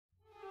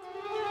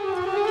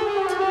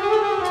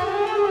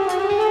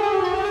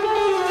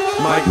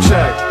Mic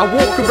check. I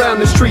walk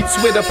around the streets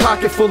with a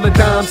pocket full of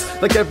dimes.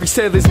 Like every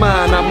sailor's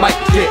mine I might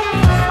get.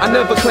 I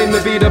never claim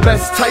to be the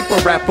best type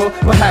of rapper.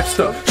 Perhaps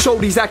to show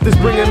these actors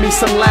bringing me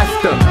some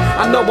laughter.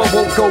 I know I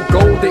won't go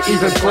gold or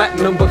even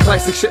platinum, but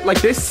classic shit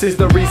like this is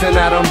the reason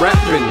that I'm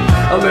rapping.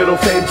 A little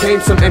fame came,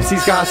 some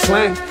MCs got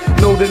slang.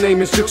 Know the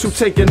name is Jukes,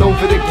 taking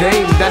over the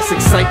game. That's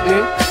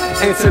exciting.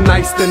 And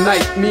tonight's the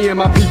night, me and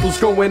my people's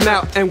going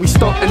out and we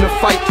starting a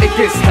fight. It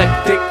gets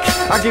hectic,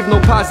 I give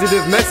no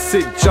positive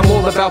message, I'm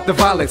all about the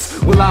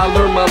violence. Will I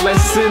learn my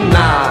lesson?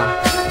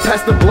 Nah.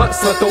 Pass the blunt,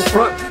 slut, don't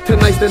front.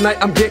 Tonight's the night,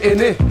 I'm getting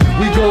it.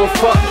 We gon'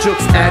 fuck,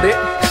 Jukes at it.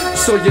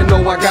 So you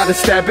know I gotta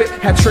stab it.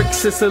 Had tricks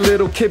since a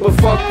little kid, but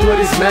fuck with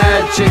his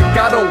magic.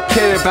 I don't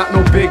care about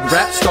no big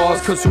rap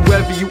stars, cause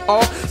whoever you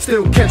are,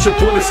 still catch a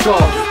bullet scar.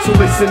 So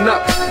listen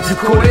up, you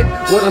caught it?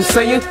 What I'm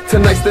saying?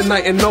 Tonight's the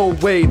night and no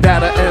way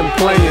that I am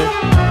playing.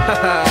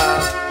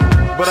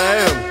 But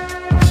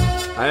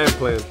I am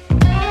playing.